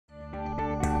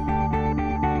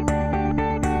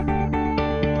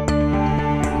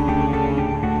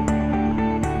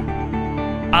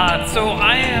So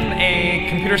I am a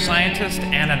computer scientist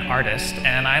and an artist,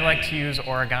 and I like to use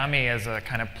origami as a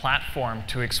kind of platform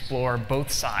to explore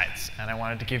both sides. And I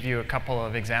wanted to give you a couple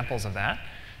of examples of that.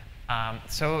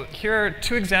 So here are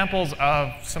two examples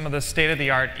of some of the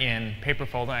state-of-the-art in paper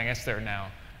folding. I guess they're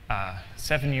now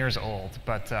 7 years old,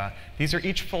 but these are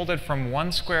each folded from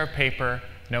one square of paper,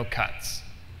 no cuts.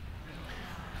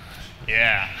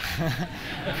 Yeah,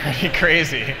 pretty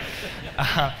crazy.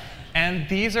 And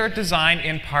these are designed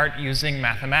in part using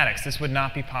mathematics. This would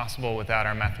not be possible without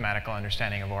our mathematical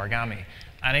understanding of origami.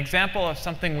 An example of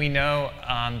something we know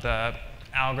on the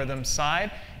algorithm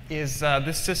side is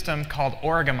this system called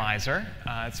Origamizer.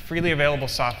 It's freely available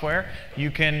software. You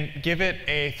can give it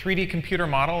a 3D computer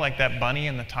model like that bunny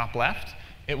in the top left.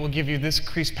 It will give you this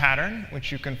crease pattern,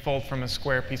 which you can fold from a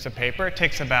square piece of paper. It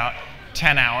takes about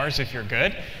 10 hours if you're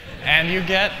good. And you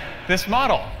get this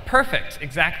model. Perfect,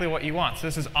 exactly what you want. So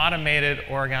this is automated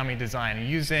origami design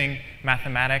using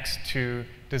mathematics to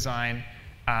design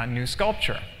new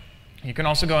sculpture. You can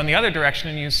also go in the other direction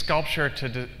and use sculpture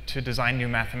to design new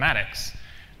mathematics.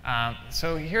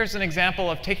 So here's an example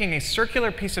of taking a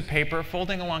circular piece of paper,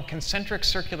 folding along concentric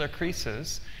circular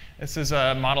creases. This is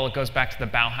a model that goes back to the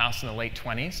Bauhaus in the late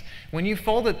 20s. When you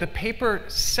fold it, the paper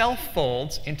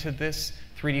self-folds into this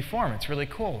 3D form. It's really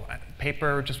cool.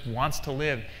 Paper just wants to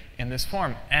live in this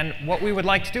form. And what we would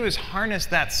like to do is harness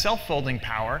that self-folding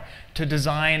power to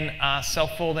design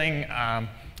self-folding, I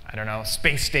don't know,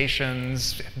 space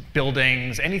stations,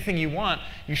 buildings, anything you want,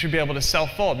 you should be able to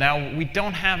self-fold. Now, we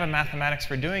don't have a mathematics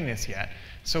for doing this yet,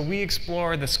 so we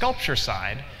explore the sculpture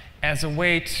side as a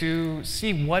way to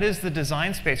see what is the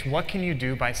design space, what can you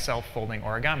do by self-folding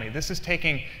origami. This is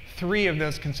taking 3 of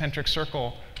those concentric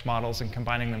circle models and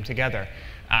combining them together.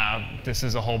 This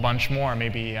is a whole bunch more,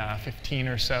 maybe 15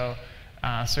 or so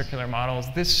circular models.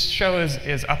 This show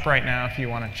is up right now if you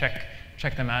want to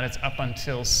check them out. It's up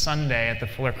until Sunday at the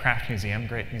Fuller Craft Museum.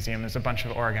 Great museum. There's a bunch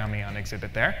of origami on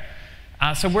exhibit there.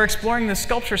 So we're exploring the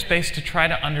sculpture space to try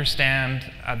to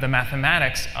understand the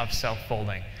mathematics of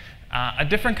self-folding. A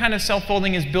different kind of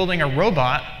self-folding is building a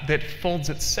robot that folds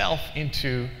itself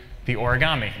into the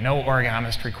origami. No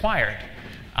origamist required.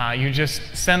 You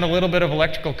just send a little bit of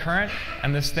electrical current,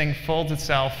 and this thing folds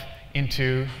itself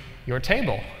into your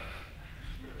table.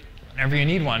 Whenever you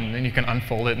need one, then you can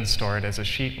unfold it and store it as a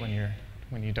sheet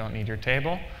when you don't need your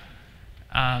table.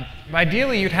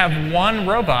 Ideally, you'd have one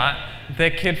robot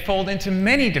that could fold into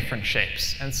many different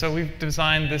shapes. And so we've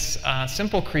designed this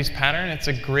simple crease pattern. It's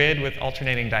a grid with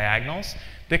alternating diagonals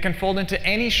that can fold into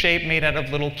any shape made out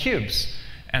of little cubes.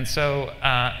 And so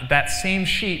that same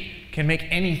sheet can make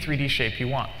any 3D shape you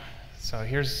want. So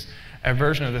here's a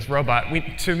version of this robot.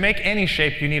 To make any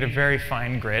shape, you need a very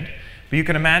fine grid. But you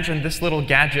can imagine this little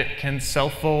gadget can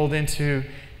self-fold into,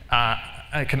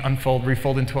 it can unfold,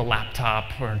 refold into a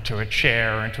laptop, or into a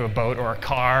chair, or into a boat, or a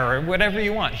car, or whatever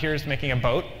you want. Here's making a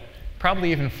boat,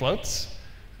 probably even floats.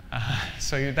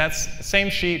 So that's the same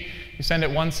sheet. You send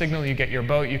it one signal, you get your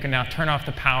boat. You can now turn off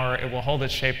the power. It will hold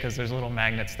its shape because there's little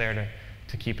magnets there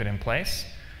to keep it in place.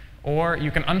 Or you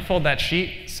can unfold that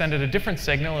sheet, send it a different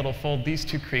signal. It'll fold these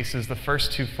 2 creases, the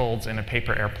first 2 folds in a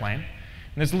paper airplane.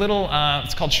 And there's little,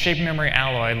 it's called shape memory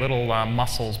alloy, little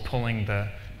muscles pulling the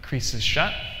creases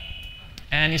shut.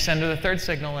 And you send it a 3rd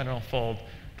signal, and it'll fold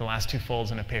the last 2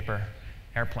 folds in a paper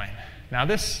airplane. Now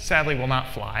this, sadly, will not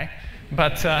fly,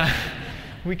 but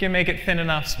we can make it thin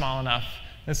enough, small enough.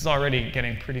 This is already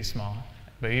getting pretty small.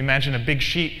 But you imagine a big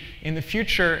sheet. In the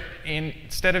future,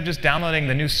 instead of just downloading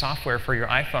the new software for your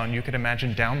iPhone, you could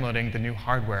imagine downloading the new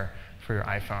hardware for your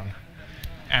iPhone.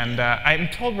 And I'm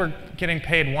told we're getting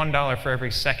paid $1 for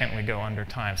every second we go under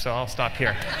time, so I'll stop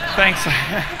here. Thanks.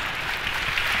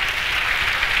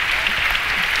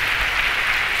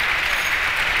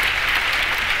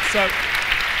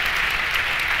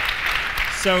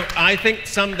 So I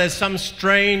think there's some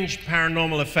strange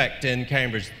paranormal effect in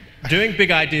Cambridge. Doing big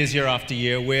ideas year after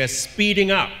year, we're speeding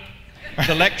up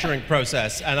the lecturing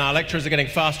process, and our lecturers are getting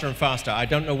faster and faster. I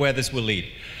don't know where this will lead.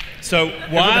 So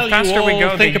while you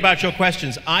all think about your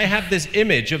questions, I have this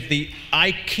image of the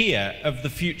IKEA of the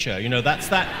future. You know, that's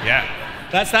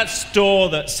that store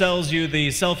that sells you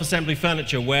the self-assembly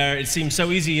furniture where it seems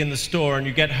so easy in the store, and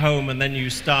you get home and then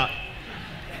you start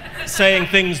saying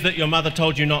things that your mother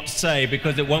told you not to say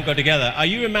because it won't go together. Are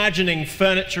you imagining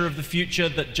furniture of the future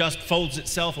that just folds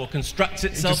itself or constructs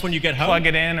itself when you get home? Plug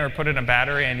it in or put it in a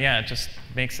battery, and yeah, it just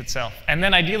makes itself. And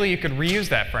then ideally, you could reuse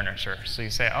that furniture. So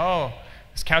you say, oh,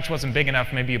 this couch wasn't big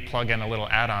enough, maybe you plug in a little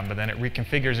add-on, but then it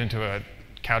reconfigures into a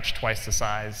couch twice the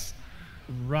size.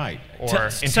 Right. Or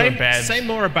into a bed. Say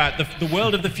more about the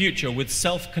world of the future with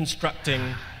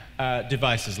self-constructing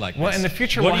devices like this? Well, in the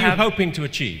future, what are you hoping to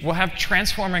achieve? We'll have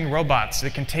transforming robots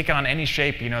that can take on any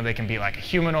shape. You know, they can be like a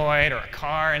humanoid or a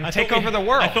car and take over the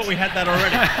world. I thought we had that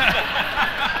already.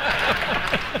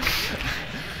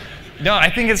 No,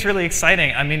 I think it's really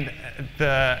exciting. I mean,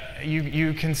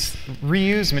 you can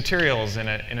reuse materials in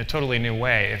a totally new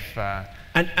way if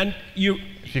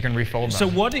you can refold them. So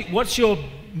what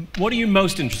are you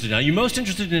most interested in? Are you most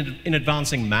interested in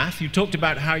advancing math? You talked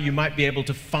about how you might be able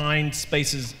to find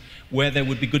spaces where there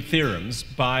would be good theorems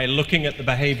by looking at the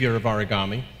behavior of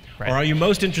origami. Right. Or are you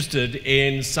most interested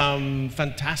in some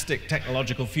fantastic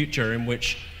technological future in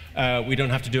which we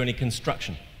don't have to do any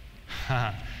construction?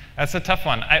 That's a tough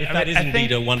one. I think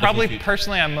indeed a wonderful probably future.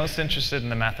 Personally, I'm most interested in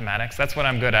the mathematics. That's what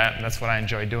I'm good at, and that's what I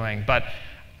enjoy doing. But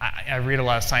I read a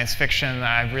lot of science fiction.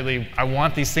 I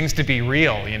want these things to be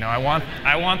real. You know, I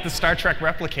want the Star Trek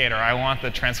replicator. I want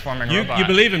the transforming robot. You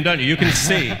believe him, don't you? You can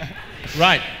see.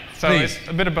 Right. So please. It's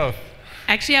a bit of both.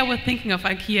 Actually, I was thinking of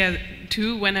IKEA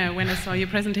too when I saw your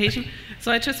presentation.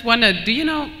 So I just wondered, do you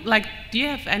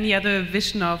have any other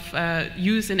vision of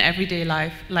use in everyday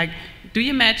life? Like, do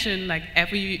you imagine like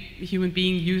every human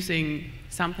being using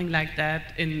something like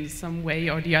that in some way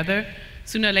or the other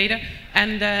sooner or later?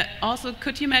 And also,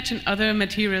 could you imagine other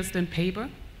materials than paper?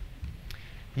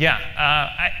 Yeah,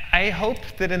 I hope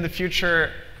that in the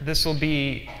future this will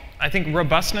be. I think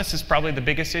robustness is probably the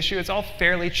biggest issue. It's all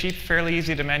fairly cheap, fairly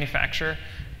easy to manufacture.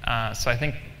 So I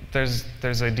think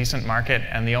there's a decent market,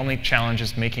 and the only challenge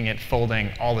is making it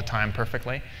folding all the time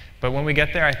perfectly. But when we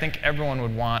get there, I think everyone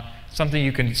would want something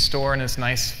you can store in this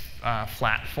nice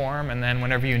flat form, and then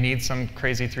whenever you need some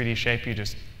crazy 3D shape, you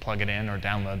just plug it in or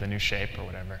download the new shape or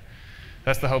whatever.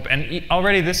 That's the hope. And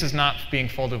already this is not being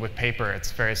folded with paper.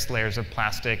 It's various layers of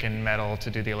plastic and metal to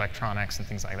do the electronics and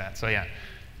things like that. So yeah,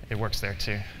 it works there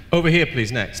too. Over here,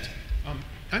 please, next.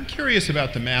 I'm curious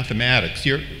about the mathematics.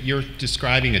 You're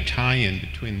describing a tie-in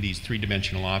between these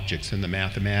three-dimensional objects and the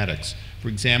mathematics. For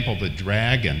example, the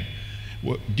dragon.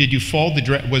 Did you fold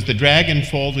was the dragon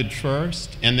folded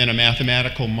first, and then a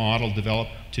mathematical model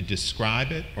developed to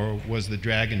describe it, or was the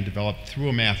dragon developed through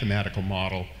a mathematical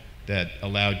model that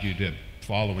allowed you to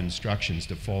follow instructions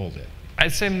to fold it?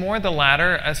 I'd say more the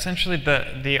latter. Essentially,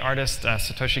 the artist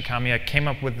Satoshi Kamiya came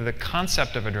up with the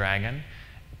concept of a dragon,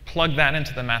 plugged that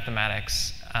into the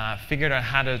mathematics, figured out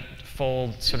how to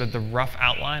fold sort of the rough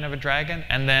outline of a dragon,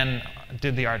 and then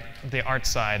did the art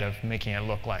side of making it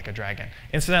look like a dragon.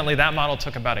 Incidentally, that model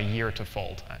took about a year to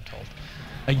fold, I'm told.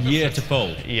 A year to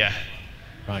fold? Yeah.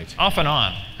 Right. Off and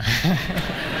on.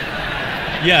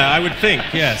 Yeah, I would think,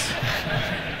 yes.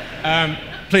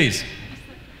 Please.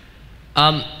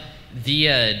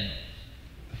 The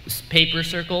paper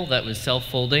circle that was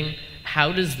self-folding,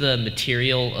 how does the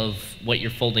material of what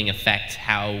you're folding affect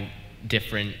how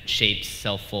different shapes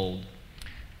self-fold?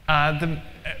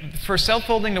 For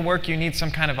self-folding to work, you need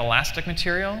some kind of elastic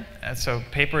material. So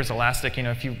paper is elastic. You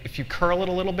know, if you curl it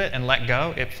a little bit and let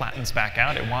go, it flattens back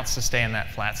out. It wants to stay in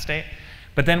that flat state.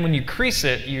 But then when you crease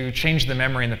it, you change the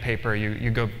memory in the paper.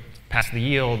 You go past the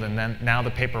yield, and then now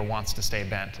the paper wants to stay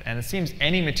bent. And it seems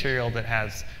any material that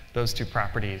has those two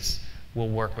properties will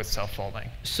work with self-folding.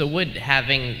 So would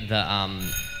having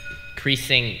the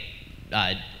creasing,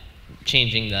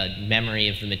 changing the memory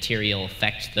of the material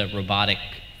affect the robotic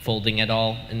folding at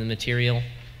all in the material?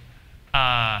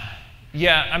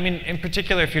 Yeah, I mean, in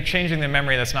particular, if you're changing the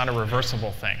memory, that's not a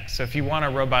reversible thing. So if you want a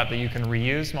robot that you can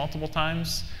reuse multiple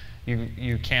times,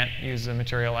 you can't use a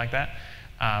material like that.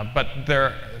 But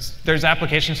there's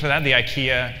applications for that. The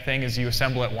IKEA thing is you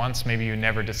assemble it once, maybe you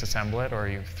never disassemble it, or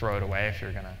you throw it away if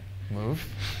you're going to move.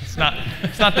 It's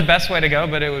not the best way to go,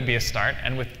 but it would be a start.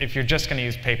 And if you're just going to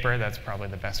use paper, that's probably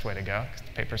the best way to go, because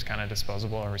paper's kind of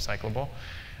disposable or recyclable.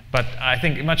 But I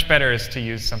think much better is to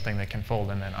use something that can fold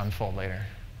and then unfold later.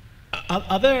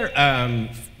 Are there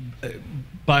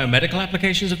biomedical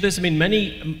applications of this? I mean,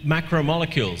 many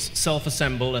macromolecules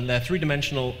self-assemble, and their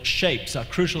three-dimensional shapes are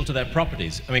crucial to their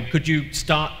properties. I mean, could you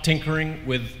start tinkering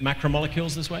with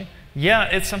macromolecules this way? Yeah,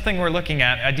 it's something we're looking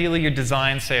at. Ideally, you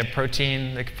design, say, a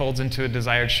protein that folds into a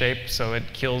desired shape so it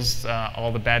kills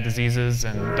all the bad diseases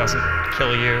and doesn't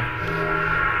kill you.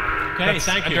 Okay, thank you.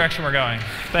 That's the direction we're going.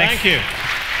 Thank you.